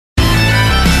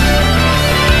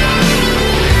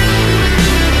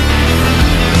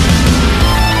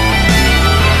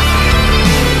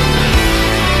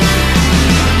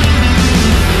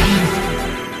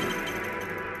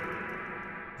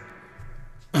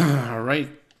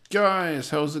Alright guys,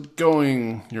 how's it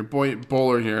going? Your boy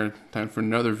Bowler here. Time for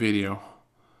another video.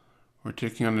 We're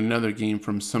taking on another game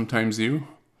from Sometimes You.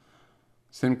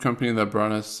 Same company that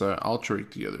brought us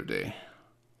Ultrake the other day.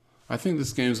 I think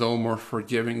this game is a little more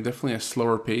forgiving, definitely a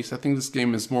slower pace. I think this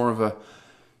game is more of a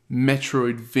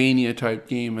Metroidvania type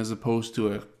game as opposed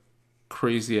to a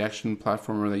crazy action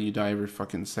platformer that you die every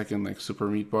fucking second like Super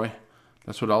Meat Boy.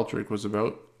 That's what Ultrake was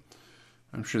about.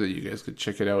 I'm sure that you guys could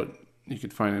check it out. You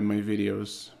could find it in my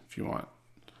videos if you want.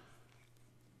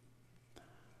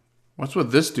 What's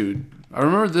with this dude? I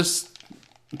remember this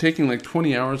taking like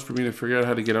 20 hours for me to figure out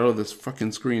how to get out of this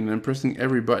fucking screen, and I'm pressing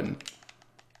every button.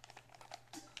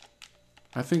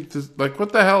 I think this, like,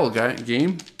 what the hell, guy,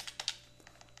 game?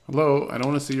 Hello, I don't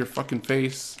want to see your fucking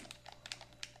face.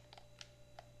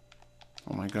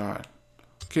 Oh my god.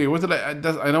 Okay, what did I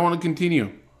don't want to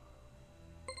continue.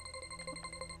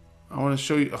 I want to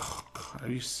show you. Oh god, are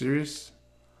you serious?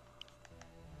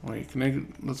 Wait,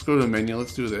 let's go to the menu.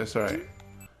 Let's do this. All right,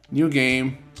 new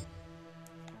game.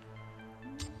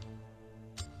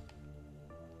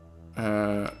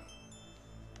 God,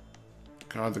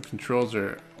 the controls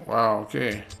are wow.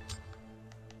 Okay.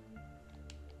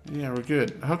 Yeah, we're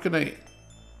good. How can I?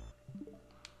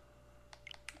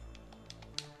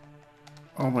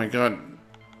 Oh my god,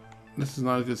 this is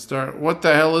not a good start. What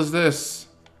the hell is this?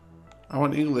 I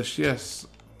want English, yes.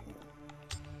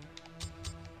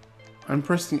 I'm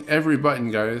pressing every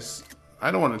button, guys.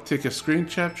 I don't want to take a screen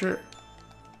capture.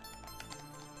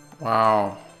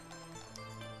 Wow.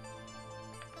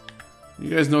 You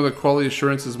guys know that quality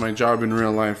assurance is my job in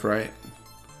real life, right?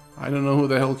 I don't know who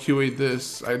the hell QA'd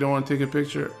this. I don't want to take a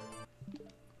picture.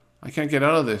 I can't get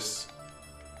out of this.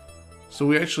 So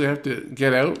we actually have to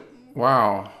get out?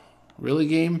 Wow. Really,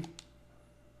 game?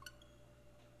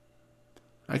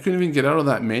 I couldn't even get out of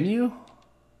that menu?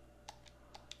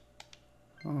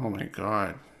 Oh my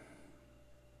god.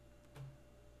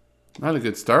 Not a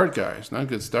good start, guys. Not a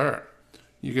good start.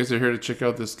 You guys are here to check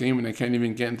out this game and I can't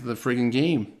even get into the friggin'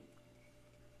 game.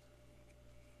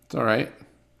 It's alright.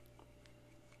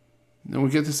 Then we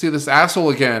get to see this asshole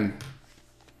again.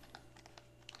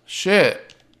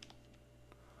 Shit.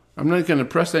 I'm not going to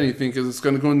press anything because it's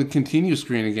going to go in the continue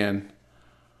screen again.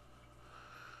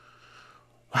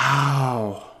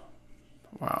 Wow.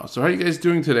 Wow. So how are you guys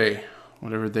doing today?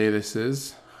 Whatever day this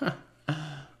is.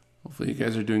 Hopefully you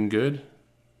guys are doing good.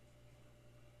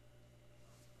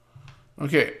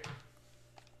 Okay.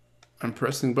 I'm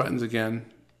pressing buttons again.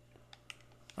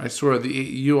 I swear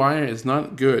the UI is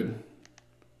not good.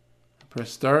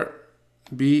 Press start.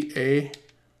 B, A,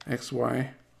 X,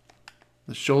 Y.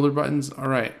 The shoulder buttons.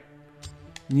 Alright.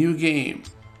 New game.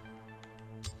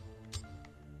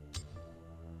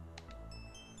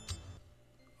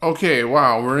 Okay,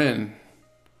 wow, we're in.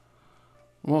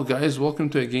 Well, guys, welcome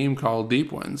to a game called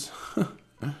Deep Ones.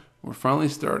 We're finally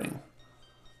starting.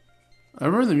 I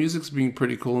remember the music's being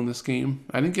pretty cool in this game.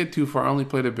 I didn't get too far, I only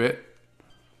played a bit.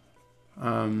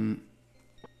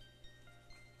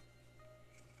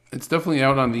 It's definitely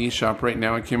out on the eShop right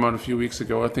now. It came out a few weeks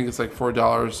ago. I think it's like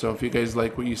 $4, so if you guys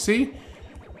like what you see,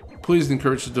 please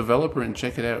encourage the developer and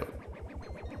check it out.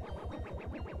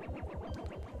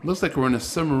 Looks like we're in a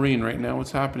submarine right now.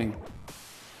 What's happening?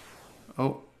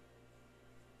 Oh.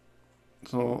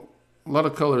 So, a lot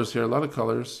of colors here. A lot of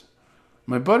colors.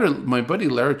 My buddy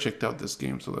Larry checked out this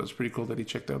game, so that was pretty cool that he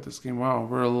checked out this game. Wow,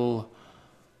 we're a little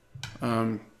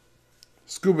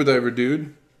scuba diver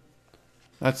dude.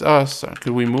 That's us.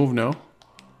 Could we move? No.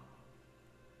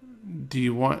 Do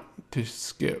you want to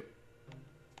skip?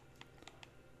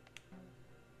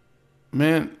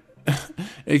 Man,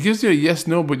 it gives you a yes,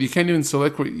 no, but you can't even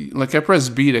select what you, like I press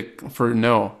B for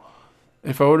no.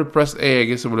 If I would have pressed A, I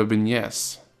guess it would have been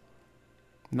yes.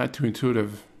 Not too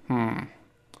intuitive. A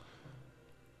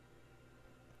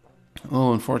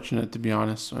little unfortunate, to be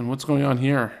honest. And what's going on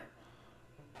here?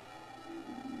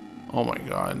 Oh my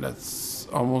god, that's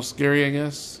almost scary, I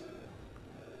guess.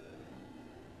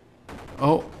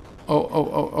 Oh.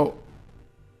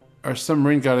 Our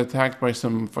submarine got attacked by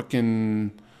some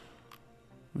fucking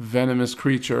venomous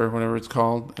creature, or whatever it's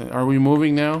called. Are we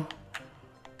moving now?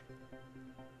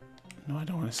 No, I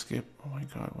don't want to skip. Oh my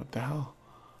god, what the hell?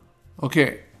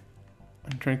 Okay.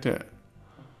 I'm trying to...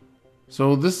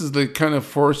 So this is the kind of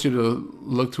force you to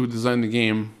look to design the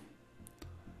game.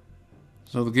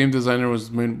 So the game designer was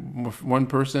one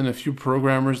person, a few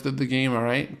programmers did the game.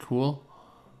 Alright, cool.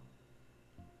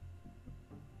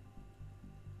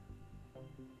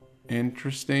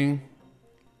 Interesting.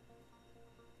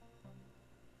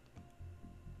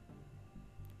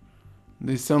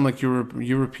 They sound like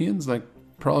Europeans, like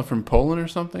probably from Poland or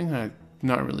something. I'm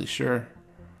not really sure.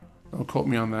 Don't quote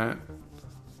me on that.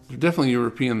 They're definitely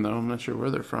European though. I'm not sure where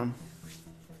they're from.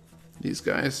 These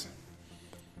guys.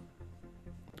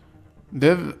 They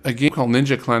have a game called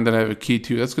Ninja Clan that I have a key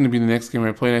to. That's going to be the next game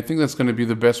I play, and I think that's going to be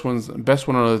the best one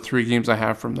out of the 3 games I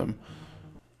have from them.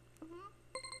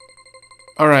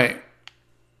 All right.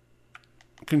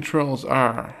 Controls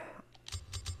are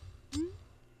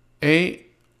A,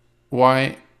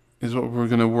 Y is what we're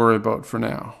going to worry about for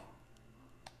now.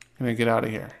 I'm going to get out of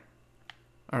here.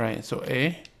 All right, so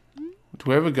A. Do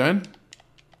we have a gun?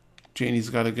 Janie's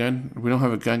got a gun. We don't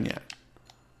have a gun yet.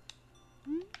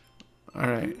 All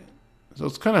right. So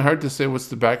it's kind of hard to say what's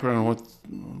the background and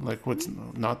what's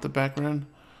not the background.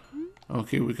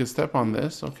 Okay, we could step on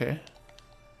this. Okay.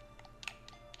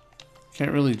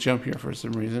 Can't really jump here for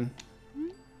some reason.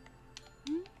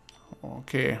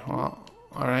 Okay, well,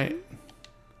 all right.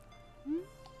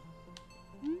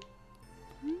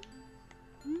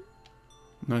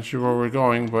 Not sure where we're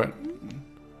going, but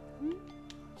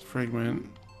it's fragment.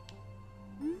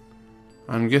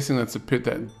 I'm guessing that's a pit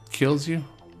that kills you.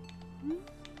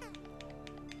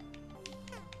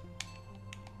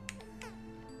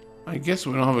 I guess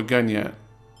we don't have a gun yet.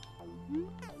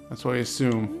 That's what I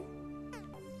assume.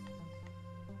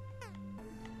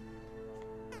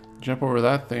 Jump over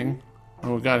that thing.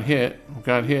 Oh, we got hit. We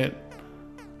got hit.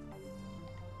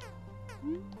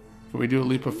 Can we do a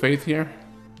leap of faith here?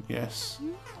 Yes.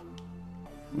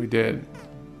 We did.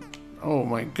 Oh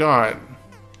my god.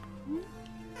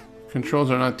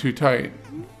 Controls are not too tight.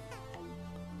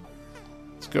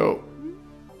 Let's go.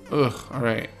 Ugh,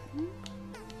 alright.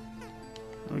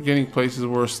 We're getting places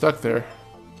where we're stuck there.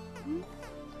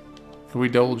 Can we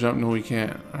double jump? No, we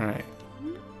can't. Alright.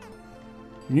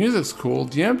 Music's cool.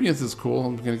 The ambience is cool.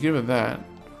 I'm gonna give it that.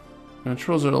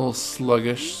 Controls are a little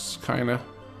sluggish, kinda.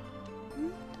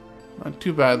 Not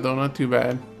too bad though, not too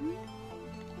bad.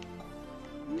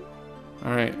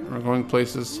 Alright, we're going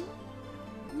places.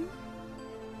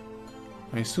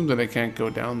 I assume that I can't go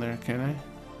down there, can I?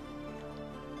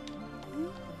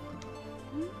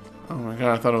 Oh my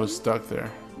god, I thought I was stuck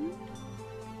there.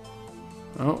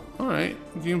 Oh, alright.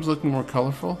 The game's looking more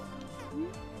colorful.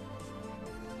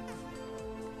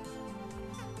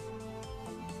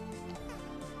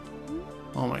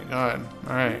 Oh my god.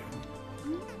 Alright.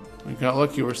 We got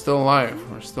lucky. We're still alive.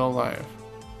 We're still alive.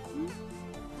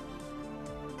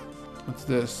 What's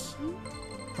this?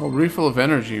 Oh, refill of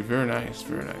energy. Very nice.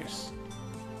 Very nice.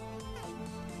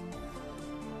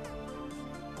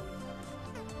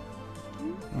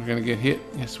 We're gonna get hit.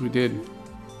 Yes, we did.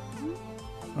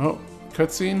 Oh,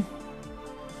 cutscene.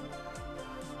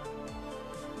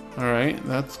 Alright,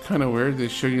 that's kind of weird. They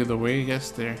show you the way, I guess,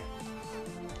 there.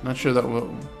 Not sure that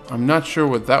will. I'm not sure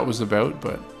what that was about,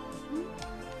 but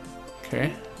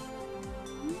okay.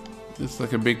 It's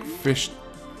like a big fish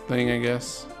thing, I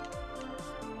guess.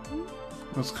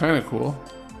 That's kind of cool.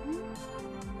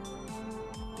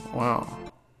 Wow.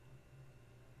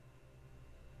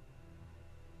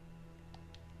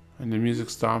 And the music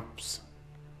stops.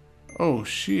 Oh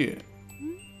shit.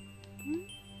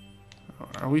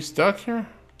 Are we stuck here?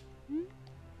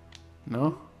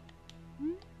 No?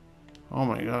 Oh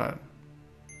my god.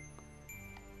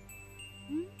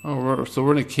 Oh, so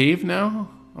we're in a cave now?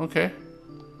 Okay.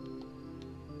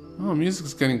 Oh,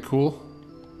 music's getting cool.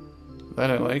 That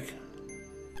I like.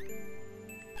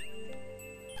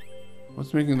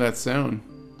 What's making that sound?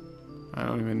 I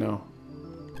don't even know.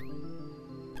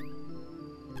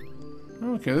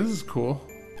 Okay, this is cool.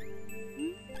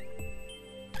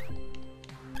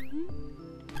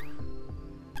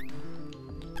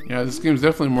 Yeah, this game's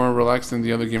definitely more relaxed than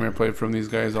the other game I played from these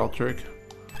guys, Altric.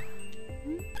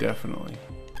 Definitely.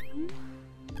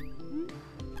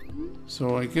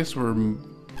 So I guess I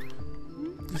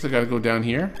gotta go down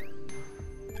here.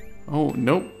 Oh,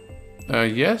 nope.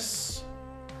 Yes.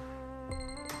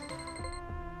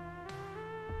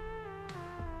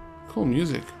 Cool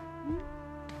music.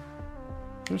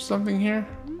 There's something here?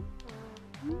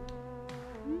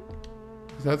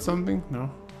 Is that something?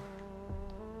 No.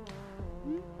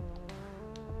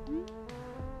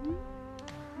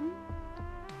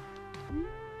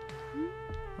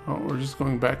 Oh, we're just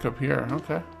going back up here.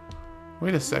 Okay.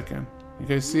 Wait a second. You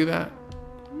guys see that?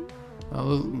 That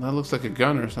looks like a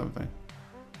gun or something.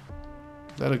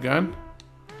 Is that a gun?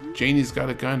 Janie's got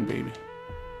a gun, baby.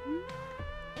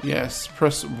 Yes,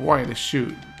 press Y to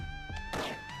shoot.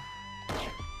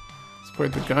 It's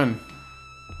quite the gun.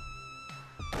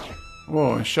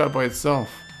 Whoa, it shot by itself.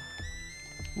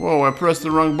 Whoa, I pressed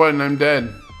the wrong button. I'm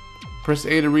dead. Press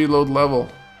A to reload level.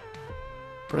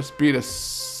 Press B to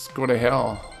go to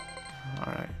hell.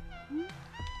 Alright.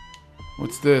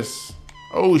 What's this?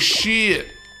 Oh shit!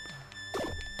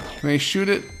 Can I shoot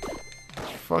it?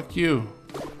 Fuck you.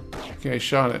 Okay, I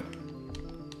shot it.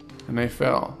 And I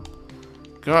fell.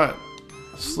 God.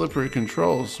 Slippery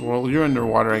controls. Well, you're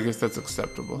underwater. I guess that's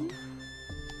acceptable.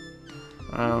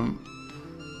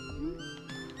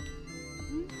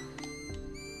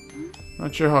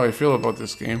 Not sure how I feel about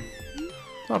this game.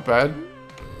 Not bad.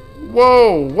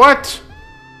 Whoa, what?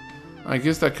 I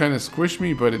guess that kind of squished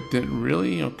me, but it didn't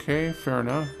really. Okay, fair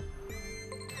enough.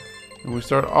 And we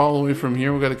start all the way from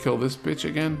here. We gotta kill this bitch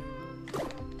again.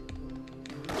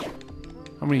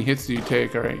 How many hits do you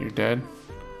take? Alright, you're dead.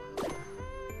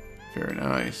 Very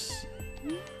nice.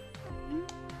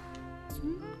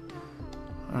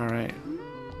 Alright.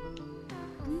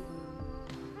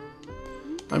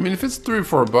 I mean, if it's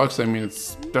 $3 or $4, I mean,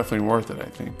 it's definitely worth it, I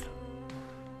think.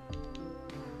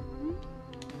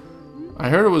 I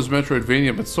heard it was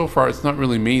Metroidvania, but so far it's not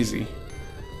really mazy.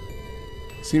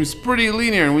 Seems pretty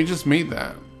linear, and we just made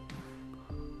that.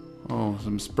 Oh,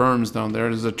 some sperms down there.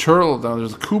 There's a turtle down there.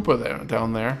 There's a Koopa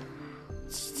down there.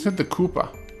 Let's hit the Koopa.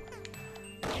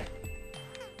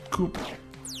 Koopa.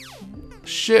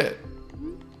 Shit.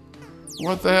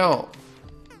 What the hell?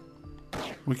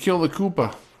 We killed the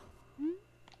Koopa.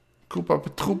 Koopa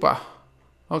Patroopa.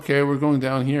 Okay, we're going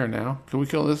down here now. Can we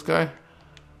kill this guy?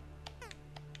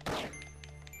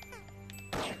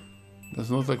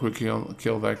 Doesn't look like we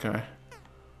kill that guy.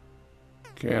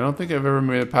 Okay, I don't think I've ever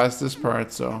made it past this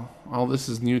part, so all this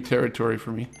is new territory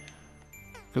for me.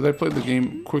 Because I played the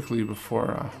game quickly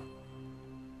before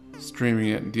streaming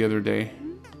it the other day.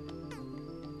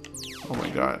 Oh my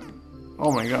god.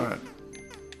 Oh my god.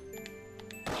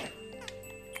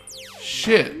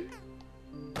 Shit.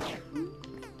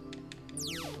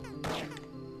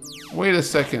 Wait a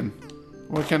second.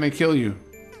 Why can't I kill you?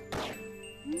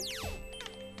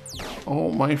 Oh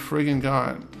my friggin'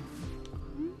 god.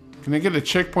 Can I get a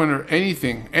checkpoint or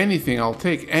anything? Anything, I'll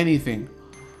take anything.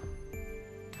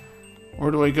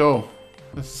 Where do I go?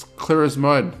 This is clear as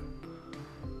mud.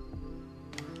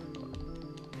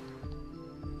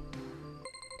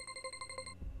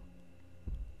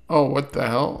 Oh, what the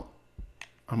hell?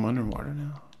 I'm underwater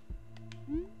now.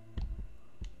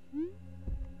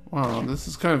 Wow, this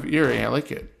is kind of eerie. I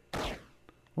like it.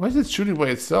 Why is it shooting by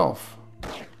itself?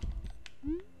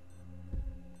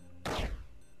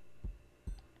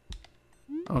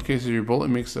 Okay, so your bullet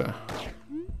makes a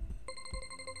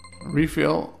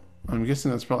refill. I'm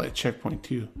guessing that's probably a checkpoint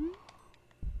too.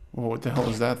 Whoa, what the hell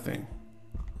is that thing?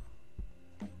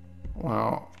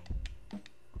 Wow.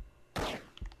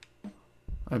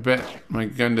 I bet my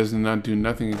gun does not do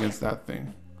nothing against that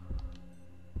thing.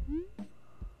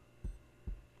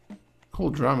 Cool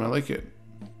drum, I like it.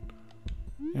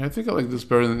 Yeah, I think I like this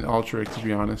better than the Ultra, to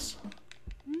be honest.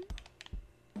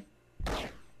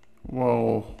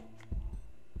 Whoa.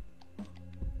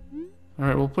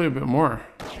 Alright, we'll play a bit more.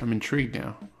 I'm intrigued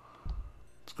now.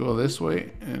 Let's go this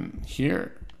way and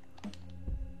here.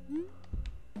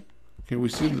 Can we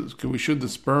see this? Can we shoot the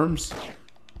sperms?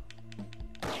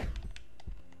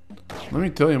 Let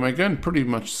me tell you, my gun pretty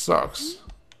much sucks.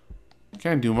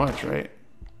 Can't do much, right?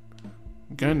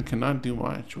 Gun cannot do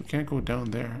much. We can't go down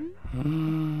there.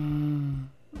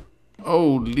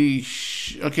 Holy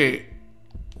sh... Okay.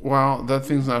 Wow, that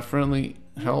thing's not friendly.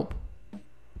 Help.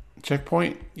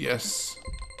 Checkpoint? Yes.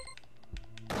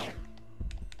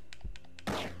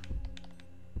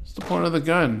 What's the point of the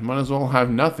gun? Might as well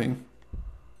have nothing.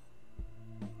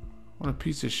 What a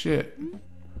piece of shit.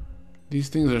 These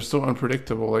things are so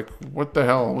unpredictable. Like, what the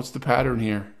hell? What's the pattern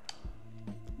here?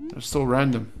 They're so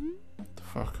random. What the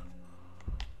fuck?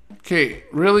 Okay,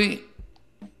 really?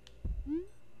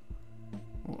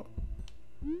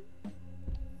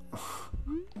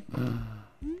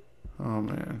 Oh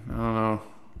man, I don't know.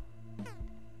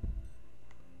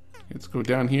 Let's go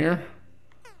down here.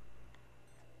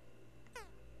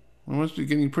 We must be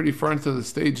getting pretty far into the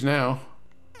stage now.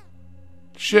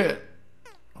 Shit!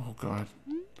 Oh god.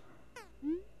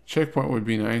 Checkpoint would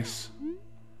be nice.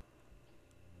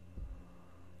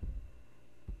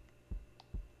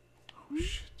 Oh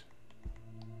shit.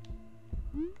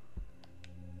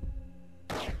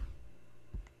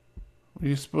 What are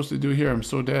you supposed to do here? I'm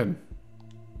so dead.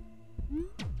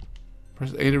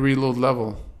 Press A to reload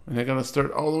level. And I gotta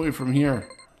start all the way from here.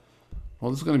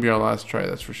 Well, this is gonna be our last try,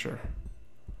 that's for sure.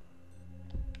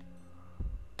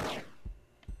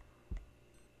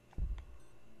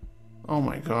 Oh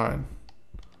my god.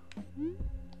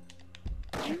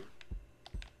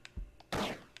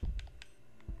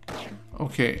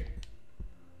 Okay.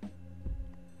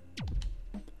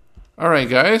 Alright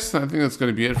guys, I think that's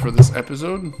going to be it for this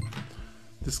episode.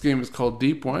 This game is called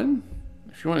Deep One.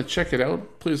 If you want to check it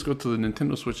out, please go to the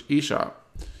Nintendo Switch eShop.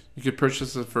 You could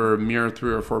purchase it for a mere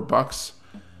 $3 or $4.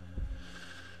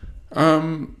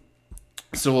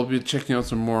 So we'll be checking out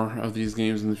some more of these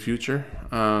games in the future.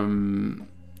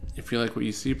 If you like what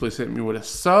you see, please hit me with a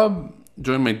sub.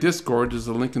 Join my Discord. There's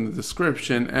a link in the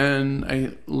description. And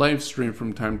I live stream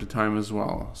from time to time as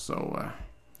well. So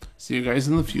see you guys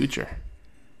in the future.